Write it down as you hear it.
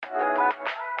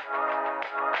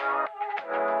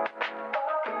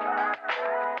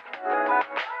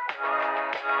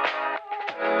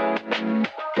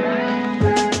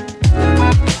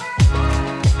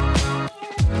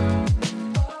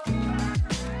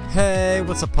Hey,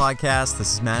 what's up, podcast?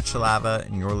 This is Matt Shalava,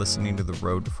 and you're listening to the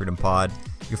Road to Freedom Pod.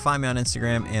 You can find me on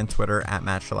Instagram and Twitter at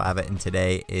Matt Shalava, and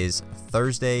today is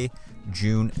Thursday,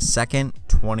 June 2nd,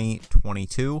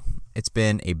 2022. It's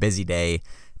been a busy day.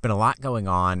 Been a lot going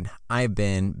on. I've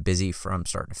been busy from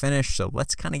start to finish, so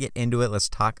let's kind of get into it. Let's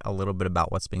talk a little bit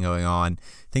about what's been going on,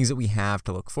 things that we have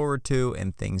to look forward to,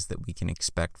 and things that we can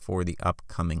expect for the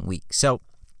upcoming week. So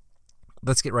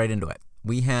let's get right into it.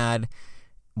 We had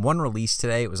one release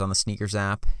today. It was on the Sneakers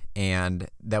app, and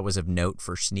that was of note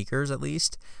for sneakers at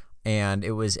least, and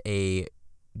it was a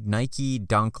Nike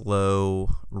Dunk Low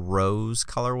Rose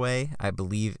colorway. I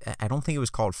don't think it was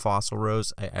called Fossil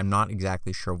Rose. I'm not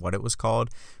exactly sure what it was called,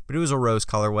 but it was a rose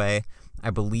colorway. I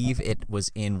believe it was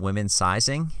in women's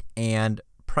sizing, and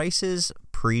prices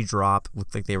pre-drop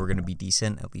looked like they were going to be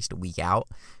decent at least a week out,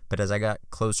 but as I got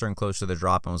closer and closer to the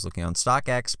drop and was looking on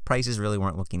StockX, prices really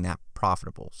weren't looking that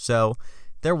profitable. So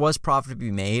there was profit to be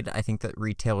made. I think that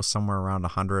retail was somewhere around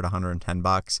 $100,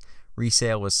 $110.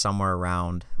 Resale was somewhere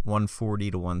around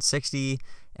 $140 to $160,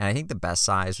 and I think the best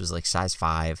size was like size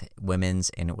 5 women's,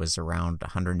 and it was around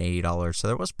 $180. So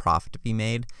there was profit to be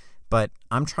made, but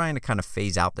I'm trying to kind of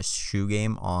phase out the shoe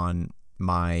game on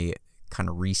my kind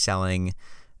of reselling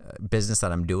business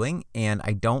that I'm doing, and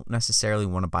I don't necessarily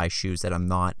want to buy shoes that I'm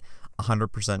not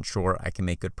 100% sure I can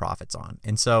make good profits on.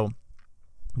 And so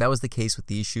that was the case with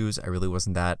these shoes. I really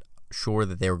wasn't that sure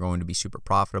that they were going to be super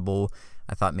profitable.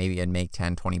 I thought maybe I'd make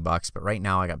 $10, $20, but right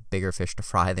now I got bigger fish to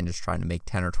fry than just trying to make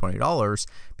 $10 or $20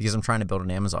 because I'm trying to build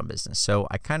an Amazon business. So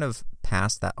I kind of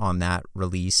passed that on that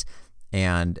release,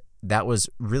 and that was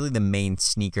really the main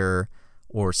sneakers,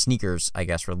 I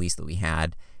guess, release that we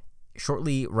had.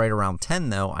 Shortly, right around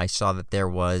 10, though, I saw that there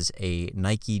was a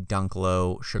Nike Dunk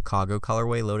Low Chicago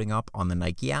colorway loading up on the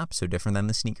Nike app, so different than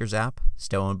the Sneakers app,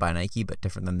 still owned by Nike, but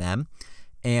different than them.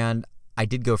 And I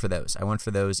did go for those. I went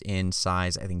for those in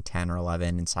size, I think, 10 or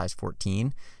 11 and size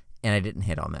 14, and I didn't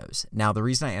hit on those. Now, the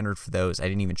reason I entered for those, I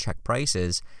didn't even check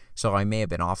prices, so I may have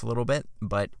been off a little bit,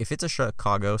 but if it's a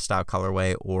Chicago-style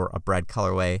colorway or a bread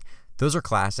colorway, those are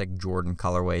classic Jordan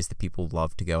colorways that people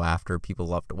love to go after, people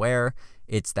love to wear.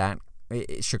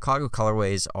 Chicago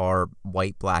colorways are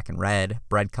white, black, and red.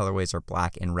 Bread colorways are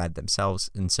black and red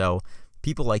themselves. And so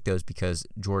people like those because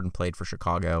Jordan played for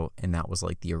Chicago, and that was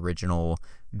like the original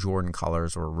Jordan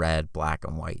colors were red, black,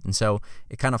 and white. And so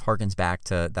it kind of harkens back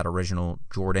to that original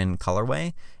Jordan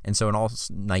colorway. And so in all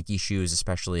Nike shoes,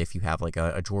 especially if you have like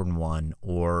a Jordan 1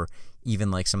 or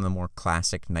even like some of the more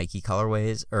classic Nike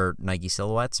colorways or Nike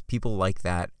silhouettes, people like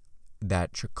that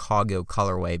Chicago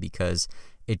colorway because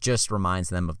it just reminds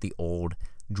them of the old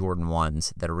Jordan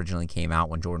 1s that originally came out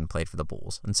when Jordan played for the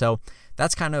Bulls. And so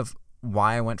that's kind of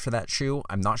why I went for that shoe.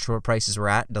 I'm not sure what prices were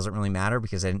at. It doesn't really matter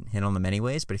because I didn't hit on them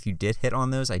anyways. But if you did hit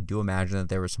on those, I do imagine that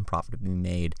there was some profit to be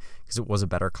made because it was a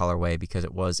better colorway, because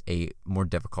it was a more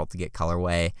difficult to get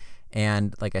colorway.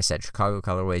 And like I said, Chicago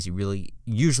colorways, you really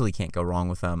usually can't go wrong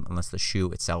with them unless the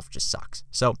shoe itself just sucks.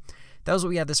 So that was what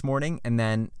we had this morning, and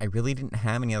then I really didn't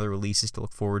have any other releases to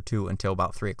look forward to until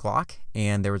about 3 o'clock,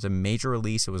 and there was a major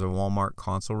release. It was a Walmart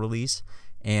console release,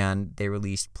 and they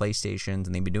released PlayStations,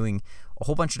 and they've been doing a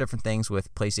whole bunch of different things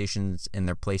with PlayStations and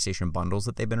their PlayStation bundles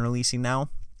that they've been releasing now.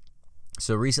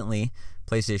 So recently,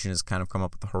 PlayStation has kind of come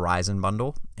up with the Horizon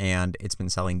bundle, and it's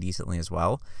been selling decently as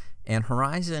well. And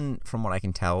Horizon, from what I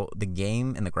can tell, the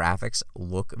game and the graphics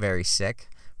look very sick.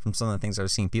 From some of the things I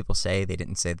was seeing people say, they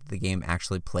didn't say that the game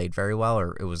actually played very well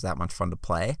or it was that much fun to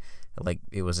play. Like,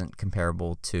 it wasn't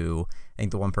comparable to, I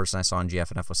think the one person I saw on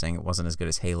GFNF was saying it wasn't as good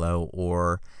as Halo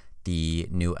or the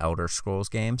new Elder Scrolls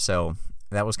game. So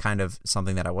that was kind of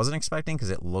something that I wasn't expecting because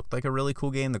it looked like a really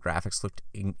cool game. The graphics looked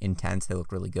intense. They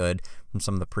looked really good from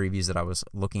some of the previews that I was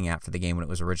looking at for the game when it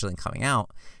was originally coming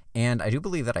out. And I do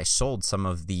believe that I sold some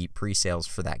of the pre-sales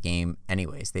for that game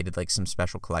anyways. They did like some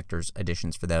special collector's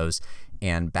editions for those.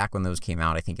 And back when those came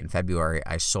out, I think in February,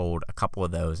 I sold a couple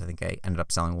of those. I think I ended up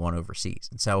selling one overseas.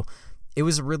 And so it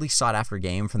was a really sought after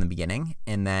game from the beginning.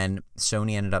 And then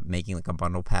Sony ended up making like a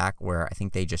bundle pack where I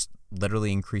think they just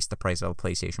literally increased the price of a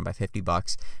PlayStation by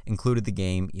 $50, included the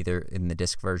game either in the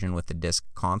disc version with the disc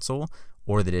console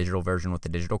or the digital version with the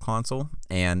digital console.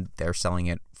 And they're selling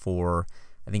it for,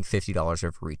 I think, $50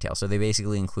 over retail. So they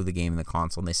basically include the game and the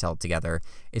console and they sell it together.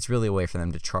 It's really a way for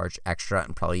them to charge extra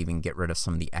and probably even get rid of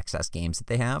some of the excess games that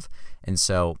they have. And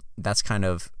so that's kind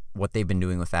of what they've been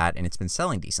doing with that, and it's been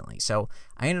selling decently. So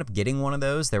I ended up getting one of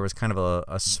those. There was kind of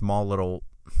a small little,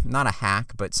 not a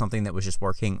hack, but something that was just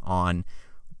working on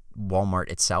Walmart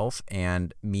itself,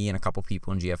 and me and a couple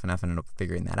people in GFNF ended up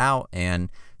figuring that out.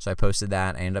 And so I posted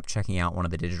that. I ended up checking out one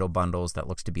of the digital bundles that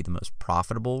looks to be the most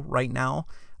profitable right now.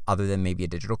 other than maybe a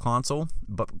digital console,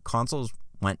 but consoles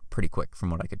went pretty quick from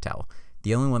what I could tell.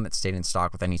 The only one that stayed in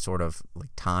stock with any sort of like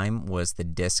time was the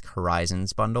Disc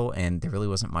Horizons bundle, and there really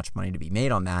wasn't much money to be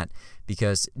made on that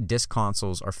because disc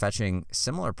consoles are fetching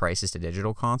similar prices to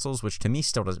digital consoles, which to me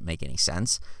still doesn't make any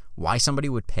sense. Why somebody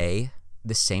would pay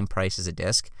the same price as a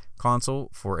disc console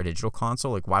for a digital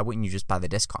console? Like, why wouldn't you just buy the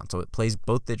disc console? It plays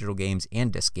both digital games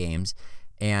and disc games,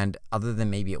 and other than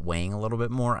maybe it weighing a little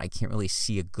bit more, I can't really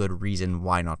see a good reason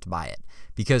why not to buy it.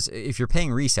 Because if you're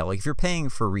paying resale, like if you're paying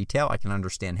for retail, I can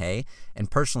understand, hey, and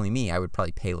personally me, I would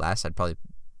probably pay less. I'd probably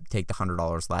take the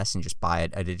 $100 less and just buy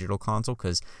a digital console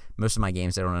because most of my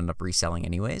games, I don't end up reselling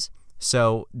anyways.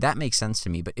 So that makes sense to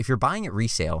me. But if you're buying it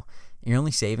resale and you're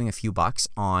only saving a few bucks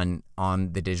on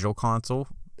the digital console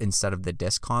instead of the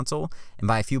disc console, and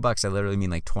by a few bucks I literally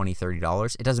mean like $20,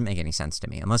 $30, it doesn't make any sense to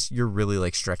me unless you're really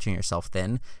like stretching yourself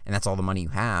thin and that's all the money you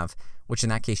have, which in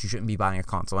that case you shouldn't be buying a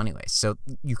console anyway. So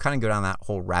you kind of go down that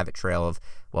whole rabbit trail of,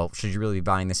 well, should you really be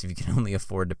buying this if you can only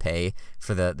afford to pay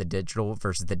for the digital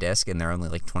versus the disc and they're only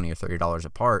like $20 or $30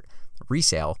 apart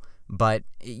resale? But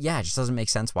yeah, it just doesn't make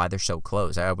sense why they're so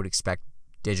close. I would expect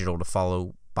digital to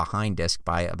follow behind disc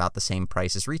by about the same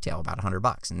price as retail, about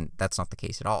 $100, and that's not the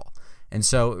case at all. And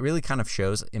so it really kind of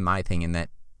shows, in my opinion, that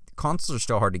consoles are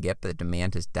still hard to get, but the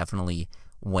demand has definitely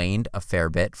waned a fair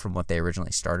bit from what they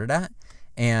originally started at.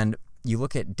 And you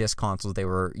look at disc consoles, they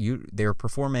were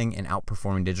performing and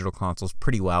outperforming digital consoles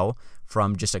pretty well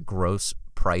from just a gross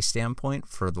price standpoint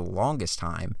for the longest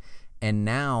time. And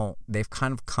now they've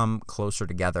kind of come closer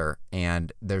together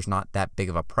and there's not that big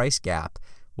of a price gap,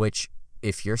 which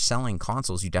if you're selling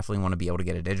consoles, you definitely want to be able to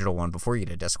get a digital one before you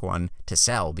get a disc one to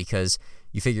sell, because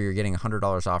you figure you're getting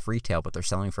 $100 off retail, but they're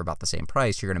selling for about the same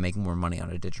price. You're going to make more money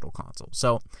on a digital console.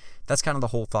 So that's kind of the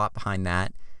whole thought behind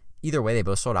that. Either way, they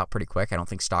both sold out pretty quick. I don't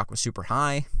think stock was super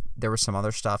high. There was some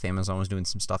other stuff. Amazon was doing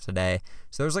some stuff today.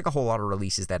 So there was like a whole lot of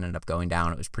releases that ended up going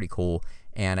down. It was pretty cool.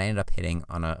 And I ended up hitting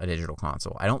on a digital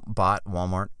console. I don't bot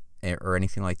Walmart or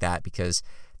anything like that because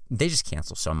they just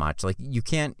cancel so much. Like, you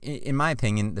can't, in my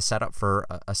opinion, the setup for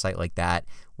a site like that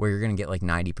where you're going to get like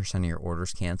 90% of your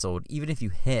orders canceled, even if you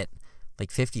hit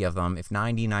like 50 of them, if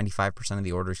 95% of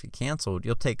the orders get canceled,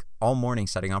 you'll take all morning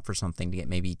setting up for something to get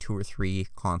maybe 2 or 3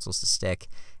 consoles to stick.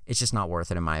 It's just not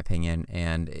worth it, in my opinion.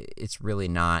 And it's really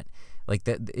not like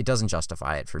that. It doesn't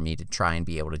justify it for me to try and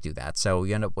be able to do that. So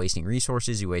you end up wasting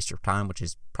resources, you waste your time, which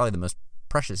is probably the most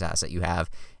precious asset you have,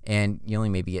 and you only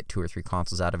maybe get 2 or 3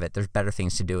 consoles out of it. There's better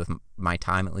things to do with my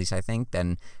time, at least I think,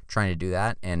 than trying to do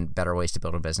that, and better ways to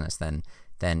build a business than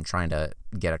trying to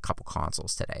get a couple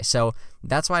consoles today. So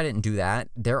that's why I didn't do that.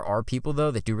 There are people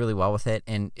though that do really well with it,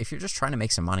 and if you're just trying to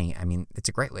make some money, I mean, it's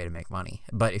a great way to make money.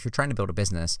 But if you're trying to build a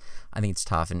business, I think it's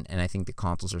tough, and I think the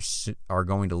consoles are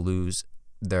going to lose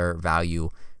their value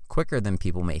quicker than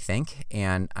people may think,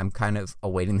 and I'm kind of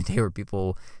awaiting the day where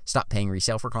people stop paying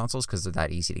resale for consoles because they're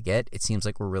that easy to get. It seems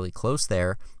like we're really close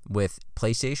there with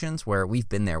PlayStations, where we've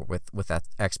been there with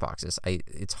Xboxes.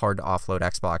 It's hard to offload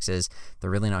Xboxes. They're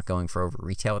really not going for over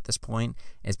retail at this point.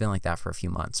 It's been like that for a few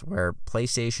months, where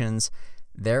PlayStations,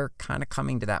 they're kind of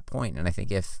coming to that point, and I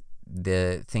think if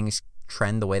the things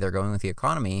trend the way they're going with the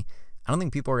economy, I don't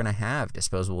think people are going to have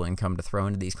disposable income to throw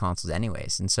into these consoles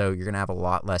anyways. And so you're going to have a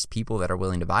lot less people that are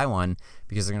willing to buy one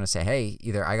because they're going to say, hey,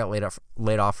 either I got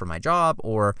laid off from my job,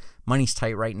 or money's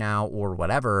tight right now, or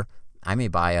whatever. I may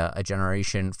buy a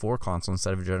Generation 4 console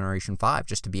instead of a Generation 5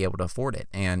 just to be able to afford it.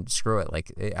 And screw it.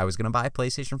 Like, I was going to buy a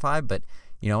PlayStation 5, but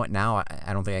you know what? Now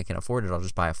I don't think I can afford it. I'll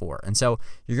just buy a 4. And so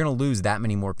you're going to lose that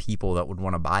many more people that would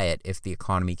want to buy it if the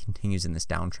economy continues in this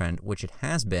downtrend, which it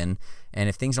has been. And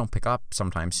if things don't pick up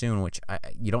sometime soon, which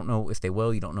you don't know if they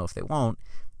will, you don't know if they won't,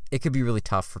 it could be really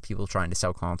tough for people trying to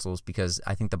sell consoles, because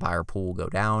I think the buyer pool will go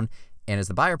down. And as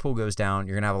the buyer pool goes down,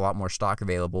 you're going to have a lot more stock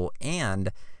available,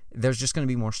 and there's just going to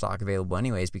be more stock available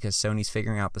anyways because Sony's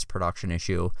figuring out this production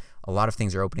issue. A lot of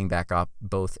things are opening back up,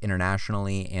 both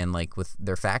internationally and like with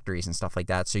their factories and stuff like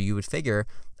that. So you would figure,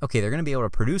 okay, they're going to be able to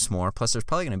produce more, plus there's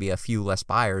probably going to be a few less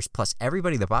buyers, plus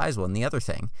everybody that buys one. The other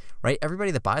thing, right?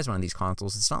 Everybody that buys one of these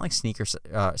consoles, it's not like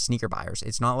sneaker buyers.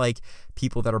 It's not like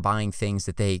people that are buying things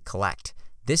that they collect.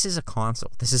 This is a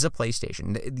console. This is a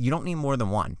PlayStation. You don't need more than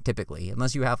one, typically,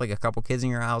 unless you have like a couple kids in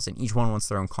your house and each one wants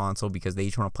their own console because they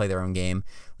each want to play their own game.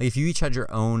 Like, if you each had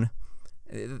your own,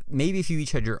 maybe if you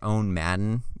each had your own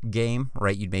Madden game,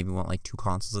 right, you'd maybe want like 2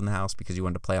 consoles in the house because you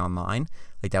wanted to play online.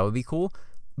 Like, that would be cool.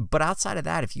 But outside of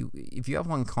that, if you have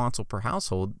one console per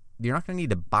household, you're not going to need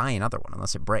to buy another one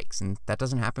unless it breaks, and that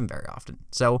doesn't happen very often.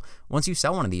 So once you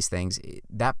sell one of these things,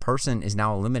 that person is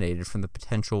now eliminated from the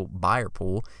potential buyer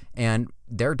pool, and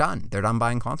they're done. They're done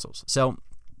buying consoles. So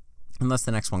unless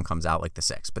the next one comes out like the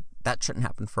 6th. But that shouldn't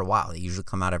happen for a while. They usually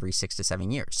come out every 6 to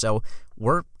 7 years. So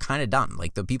we're kind of done.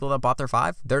 Like the people that bought their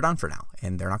 5, they're done for now,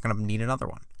 and they're not going to need another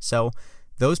one. So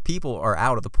those people are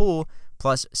out of the pool.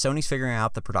 Plus, Sony's figuring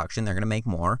out the production. They're going to make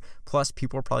more. Plus,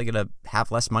 people are probably going to have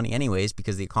less money anyways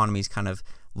because the economy is kind of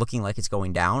looking like it's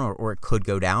going down, or it could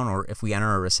go down. Or if we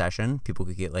enter a recession, people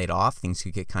could get laid off. Things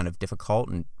could get kind of difficult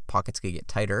and pockets could get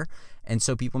tighter. And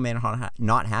so people may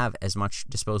not have as much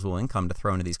disposable income to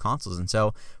throw into these consoles. And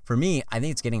so for me, I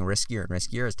think it's getting riskier and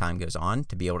riskier as time goes on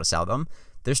to be able to sell them.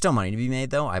 There's still money to be made,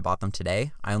 though. I bought them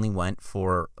today. I only went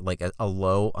for like a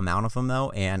low amount of them, though,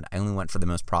 and I only went for the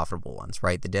most profitable ones,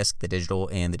 right? The disc, the digital,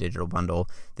 and the digital bundle.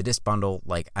 The disc bundle,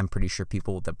 like, I'm pretty sure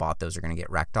people that bought those are going to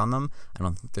get wrecked on them. I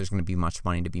don't think there's going to be much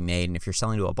money to be made. And if you're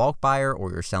selling to a bulk buyer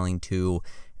or you're selling to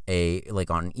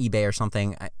like on eBay or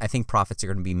something, I think profits are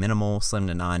going to be minimal, slim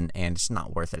to none, and it's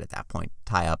not worth it at that point.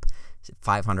 Tie up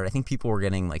 $500. I think people were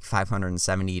getting like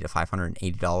 $570 to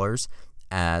 $580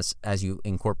 as you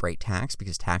incorporate tax,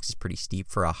 because tax is pretty steep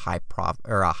for a high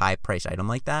price item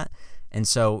like that. And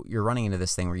so you're running into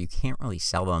this thing where you can't really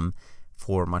sell them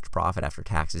for much profit after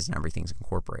taxes and everything's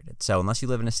incorporated. So unless you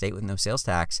live in a state with no sales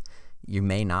tax, you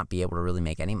may not be able to really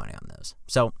make any money on those.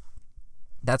 So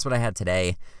that's what I had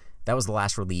today. That was the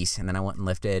last release, and then I went and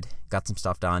lifted, got some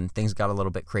stuff done. Things got a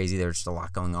little bit crazy. There was just a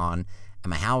lot going on at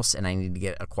my house, and I needed to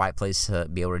get a quiet place to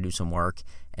be able to do some work.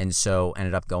 And so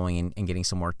ended up going and getting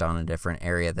some work done in a different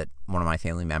area that one of my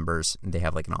family members, they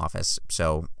have like an office.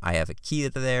 So I have a key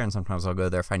to there, and sometimes I'll go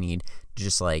there if I need to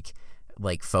just like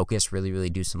focus,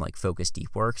 really do some like focus deep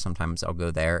work. Sometimes I'll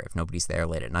go there if nobody's there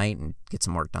late at night and get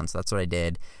some work done. So that's what I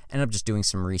did. Ended up just doing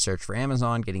some research for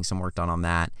Amazon, getting some work done on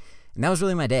that. And that was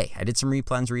really my day. I did some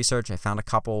replens research. I found a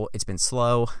couple. It's been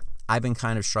slow. I've been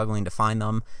kind of struggling to find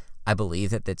them. I believe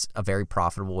that that's a very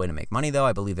profitable way to make money, though.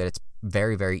 I believe that it's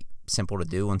very, very simple to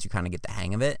do once you kind of get the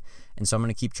hang of it. And so I'm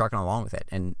going to keep trucking along with it.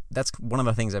 And that's one of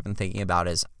the things I've been thinking about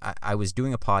is I was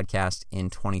doing a podcast in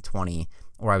 2020,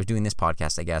 or I was doing this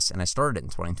podcast, I guess, and I started it in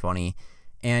 2020.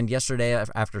 And yesterday,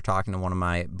 after talking to one of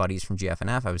my buddies from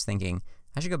GFNF, I was thinking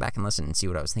I should go back and listen and see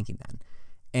what I was thinking then.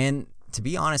 And to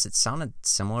be honest, it sounded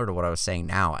similar to what I was saying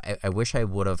now. I wish I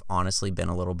would have honestly been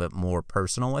a little bit more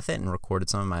personal with it and recorded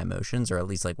some of my emotions, or at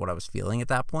least like what I was feeling at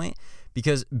that point,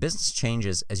 because business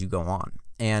changes as you go on.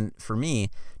 And for me,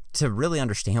 to really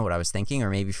understand what I was thinking, or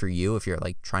maybe for you, if you're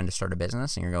like trying to start a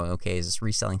business and you're going, okay, is this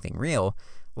reselling thing real?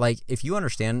 Like if you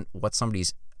understand what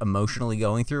somebody's emotionally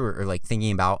going through, or like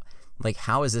thinking about like,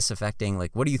 how is this affecting,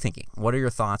 like, what are you thinking? What are your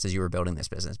thoughts as you were building this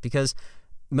business? Because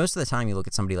most of the time you look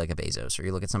at somebody like a Bezos, or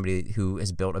you look at somebody who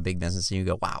has built a big business and you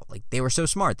go, wow, like they were so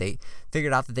smart. They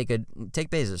figured out that they could take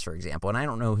Bezos, for example. And I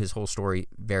don't know his whole story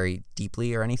very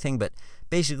deeply or anything, but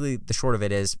basically the short of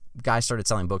it is guy started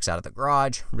selling books out of the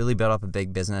garage, really built up a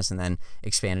big business, and then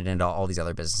expanded into all these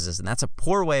other businesses. And that's a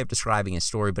poor way of describing his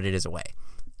story, but it is a way.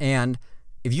 And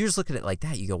if you just look at it like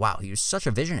that, you go, wow, he was such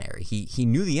a visionary. He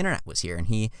knew the internet was here and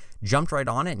he jumped right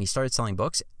on it and he started selling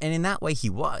books. And in that way he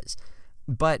was.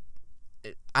 But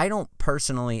I don't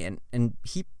personally, and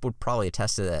he would probably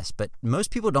attest to this, but most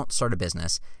people don't start a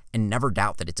business and never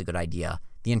doubt that it's a good idea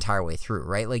the entire way through,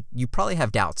 right? Like you probably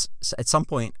have doubts at some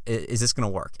point, is this going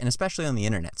to work? And especially on the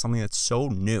internet, something that's so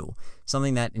new,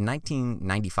 something that in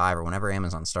 1995 or whenever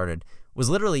Amazon started was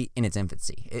literally in its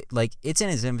infancy. It's in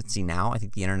its infancy now. I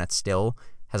think the internet still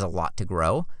has a lot to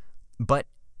grow, but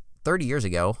 30 years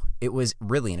ago, it was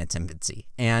really in its infancy,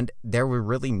 and there were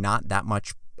really not that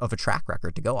much of a track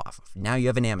record to go off of. Now you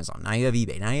have an Amazon, now you have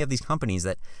eBay, now you have these companies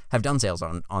that have done sales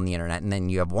on the internet, and then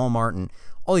you have Walmart and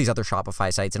all these other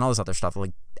Shopify sites and all this other stuff.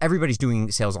 Like everybody's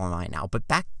doing sales online now, but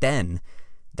back then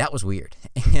that was weird.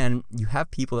 And you have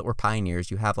people that were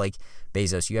pioneers. You have like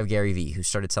Bezos, you have Gary Vee, who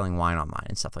started selling wine online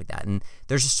and stuff like that. And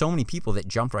there's just so many people that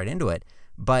jumped right into it,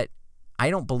 but I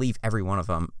don't believe every one of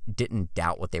them didn't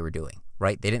doubt what they were doing,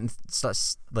 right? They didn't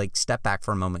like step back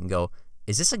for a moment and go,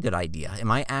 is this a good idea?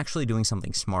 Am I actually doing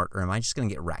something smart, or am I just going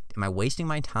to get wrecked? Am I wasting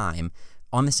my time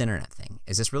on this internet thing?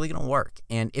 Is this really going to work?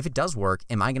 And if it does work,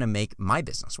 am I going to make my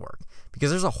business work? Because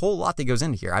there's a whole lot that goes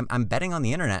into here. I'm betting on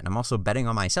the internet, and I'm also betting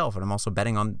on myself, and I'm also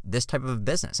betting on this type of a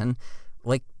business. And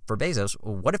like for Bezos,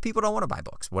 what if people don't want to buy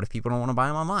books? What if people don't want to buy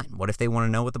them online? What if they want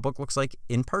to know what the book looks like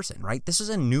in person, right? This is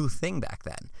a new thing back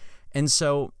then. And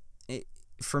so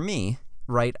for me,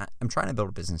 right, I'm trying to build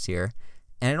a business here.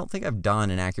 And I don't think I've done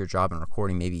an accurate job in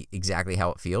recording maybe exactly how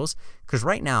it feels, because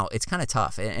right now it's kind of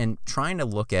tough, and trying to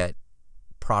look at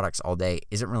products all day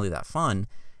isn't really that fun.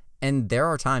 And there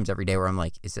are times every day where I'm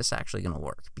like, is this actually going to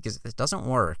work? Because if this doesn't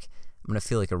work, I'm going to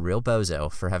feel like a real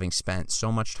bozo for having spent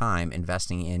so much time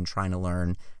investing in trying to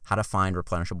learn how to find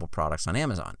replenishable products on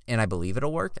Amazon. And I believe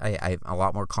it'll work. I'm a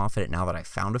lot more confident now that I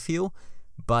found a few,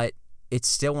 but it's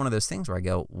still one of those things where I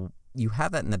go, you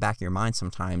have that in the back of your mind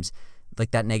sometimes,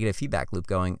 like that negative feedback loop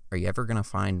going, are you ever going to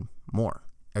find more?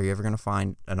 Are you ever going to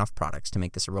find enough products to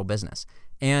make this a real business?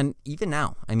 And even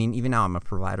now I'm a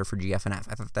provider for GFNF.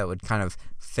 I thought that would kind of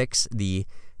fix the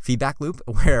feedback loop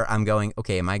where I'm going,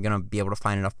 okay, am I going to be able to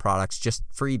find enough products just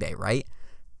for eBay, right?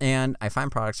 And I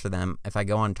find products for them. If I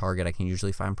go on Target, I can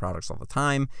usually find products all the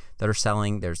time that are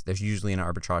selling. There's usually an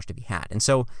arbitrage to be had. And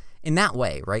so in that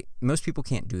way, right, most people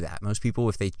can't do that. Most people,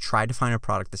 if they tried to find a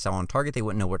product to sell on Target, they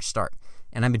wouldn't know where to start.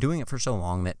 And I've been doing it for so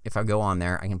long that if I go on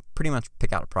there, I can pretty much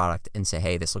pick out a product and say,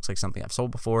 hey, this looks like something I've sold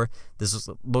before.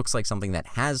 Looks like something that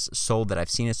has sold, that I've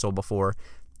seen it sold before,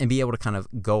 and be able to kind of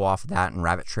go off that and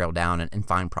rabbit trail down and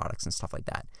find products and stuff like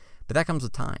that. But that comes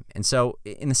with time. And so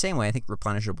in the same way, I think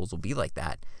replenishables will be like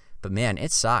that. But man,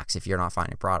 it sucks if you're not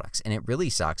finding products. And it really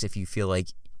sucks if you feel like,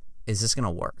 is this going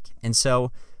to work? And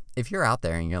so if you're out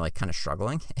there and you're like kind of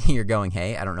struggling, and you're going,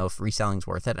 hey, I don't know if reselling's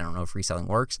worth it. I don't know if reselling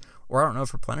works, or I don't know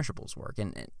if replenishables work.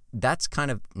 And that's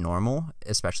kind of normal,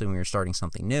 especially when you're starting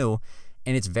something new.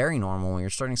 And it's very normal when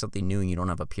you're starting something new and you don't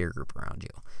have a peer group around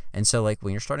you. And so like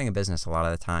when you're starting a business, a lot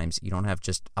of the times you don't have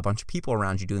just a bunch of people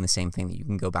around you doing the same thing that you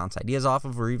can go bounce ideas off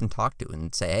of or even talk to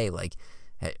and say, hey, like,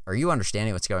 hey, are you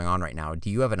understanding what's going on right now?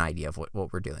 Do you have an idea of what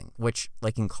we're doing? Which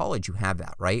like in college you have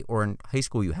that, right? Or in high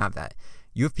school you have that.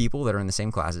 You have people that are in the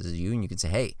same classes as you and you can say,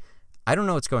 hey, I don't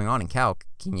know what's going on in calc.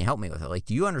 Can you help me with it? Like,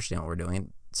 do you understand what we're doing?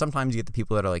 And sometimes you get the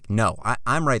people that are like, no,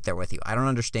 I'm right there with you. I don't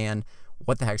understand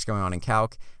what the heck's going on in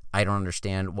calc. I don't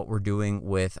understand what we're doing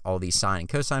with all these sine and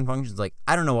cosine functions. Like,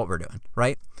 I don't know what we're doing,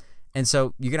 right? And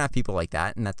so you're going to have people like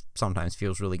that, and that sometimes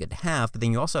feels really good to have. But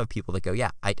then you also have people that go,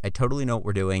 yeah, I totally know what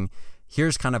we're doing.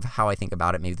 Here's kind of how I think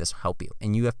about it. Maybe this will help you.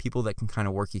 And you have people that can kind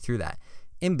of work you through that.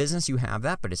 In business, you have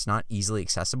that, but it's not easily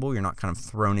accessible. You're not kind of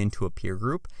thrown into a peer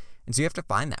group. And so you have to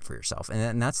find that for yourself.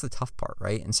 And that's the tough part,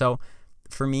 right? And so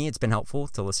for me, it's been helpful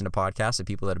to listen to podcasts of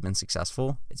people that have been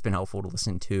successful. It's been helpful to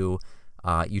listen to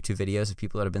YouTube videos of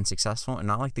people that have been successful, and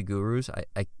not like the gurus.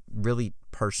 I really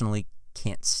personally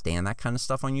can't stand that kind of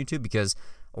stuff on YouTube because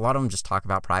a lot of them just talk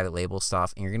about private label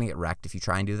stuff, and you're going to get wrecked if you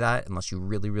try and do that unless you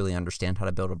really, really understand how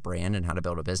to build a brand and how to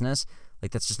build a business. Like,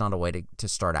 that's just not a way to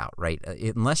start out, right?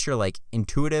 Unless you're like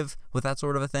intuitive with that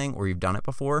sort of a thing or you've done it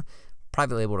before,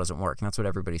 private label doesn't work, and that's what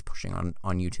everybody's pushing on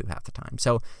YouTube half the time.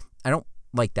 So I don't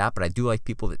like that, but I do like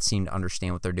people that seem to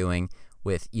understand what they're doing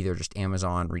with either just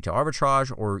Amazon retail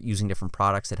arbitrage or using different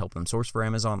products that help them source for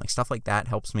Amazon. Like stuff like that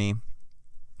helps me.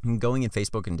 And going in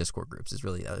Facebook and Discord groups is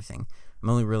really the other thing.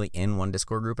 I'm only really in one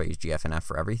Discord group. I use GFNF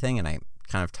for everything, and I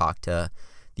kind of talk to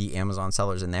the Amazon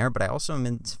sellers in there, but I also am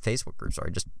in Facebook groups where I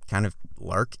just kind of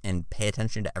lurk and pay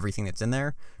attention to everything that's in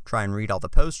there, try and read all the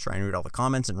posts, try and read all the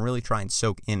comments, and really try and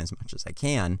soak in as much as I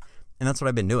can. And that's what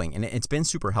I've been doing. And it's been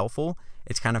super helpful.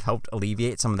 It's kind of helped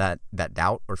alleviate some of that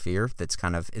doubt or fear that's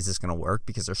kind of, is this going to work?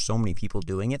 Because there's so many people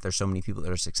doing it. There's so many people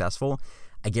that are successful.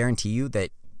 I guarantee you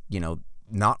that,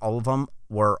 not all of them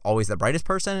were always the brightest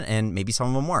person, and maybe some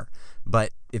of them were.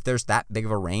 But if there's that big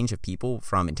of a range of people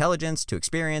from intelligence to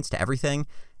experience to everything,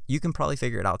 you can probably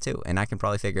figure it out too. And I can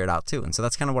probably figure it out too. And so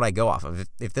that's kind of what I go off of.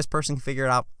 If this person can figure it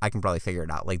out, I can probably figure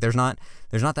it out. Like there's not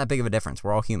that big of a difference.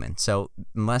 We're all human. So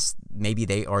unless maybe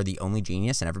they are the only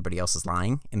genius and everybody else is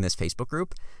lying in this Facebook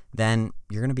group, then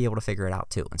you're going to be able to figure it out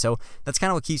too. And so that's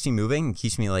kind of what keeps me moving and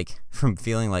keeps me like from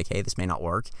feeling like, hey, this may not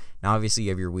work. Now, obviously you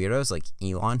have your weirdos like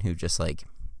Elon, who just like,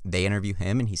 they interview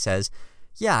him and he says,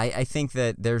 yeah, I think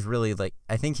that there's really like,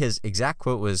 I think his exact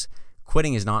quote was,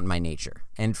 quitting is not in my nature.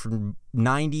 And for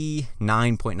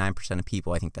 99.9% of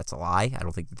people, I think that's a lie. I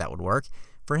don't think that would work.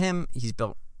 For him, he's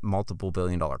built multiple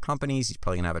billion-dollar companies. He's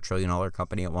probably going to have a trillion-dollar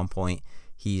company at one point.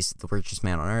 He's the richest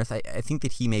man on earth. I think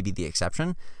that he may be the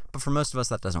exception. But for most of us,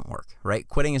 that doesn't work, right?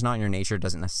 Quitting is not in your nature. It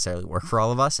doesn't necessarily work for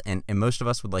all of us. And most of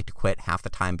us would like to quit half the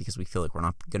time because we feel like we're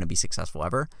not going to be successful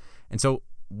ever. And so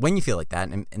when you feel like that,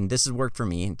 and this has worked for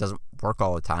me, it doesn't work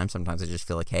all the time. Sometimes I just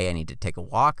feel like, hey, I need to take a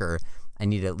walk, or I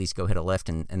need to at least go hit a lift.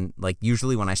 And like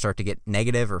usually when I start to get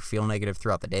negative or feel negative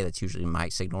throughout the day, that's usually my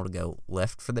signal to go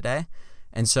lift for the day.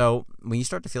 And so when you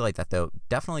start to feel like that, though,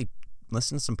 definitely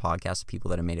listen to some podcasts of people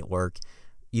that have made it work.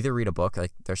 Either read a book.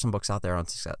 Like there's some books out there on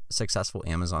successful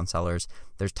Amazon sellers.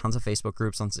 There's tons of Facebook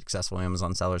groups on successful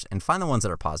Amazon sellers, and find the ones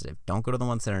that are positive. Don't go to the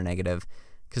ones that are negative,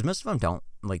 because most of them don't.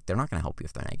 Like, they're not going to help you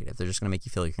if they're negative. They're just going to make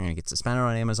you feel like you're going to get suspended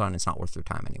on Amazon. It's not worth your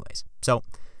time anyways. So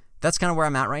that's kind of where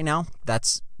I'm at right now.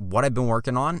 That's what I've been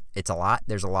working on. It's a lot.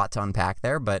 There's a lot to unpack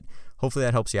there, but hopefully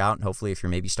that helps you out. And hopefully if you're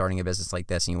maybe starting a business like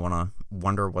this and you want to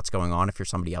wonder what's going on if you're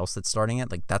somebody else that's starting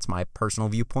it, like that's my personal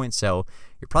viewpoint. So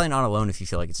you're probably not alone if you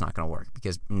feel like it's not going to work,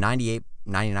 because 99%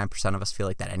 of us feel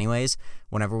like that anyways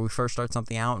whenever we first start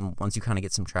something out. And once you kind of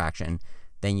get some traction,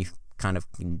 then you kind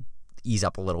of can ease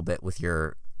up a little bit with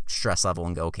your stress level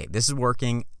and go, okay, this is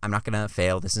working. I'm not going to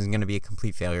fail. This isn't going to be a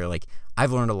complete failure. Like,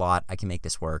 I've learned a lot. I can make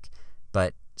this work.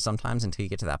 But sometimes until you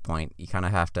get to that point, you kind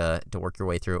of have to work your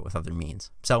way through it with other means.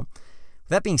 So with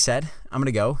that being said, I'm going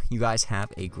to go. You guys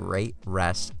have a great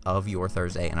rest of your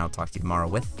Thursday, and I'll talk to you tomorrow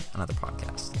with another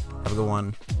podcast. Have a good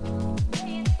one.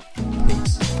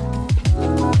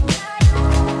 Peace.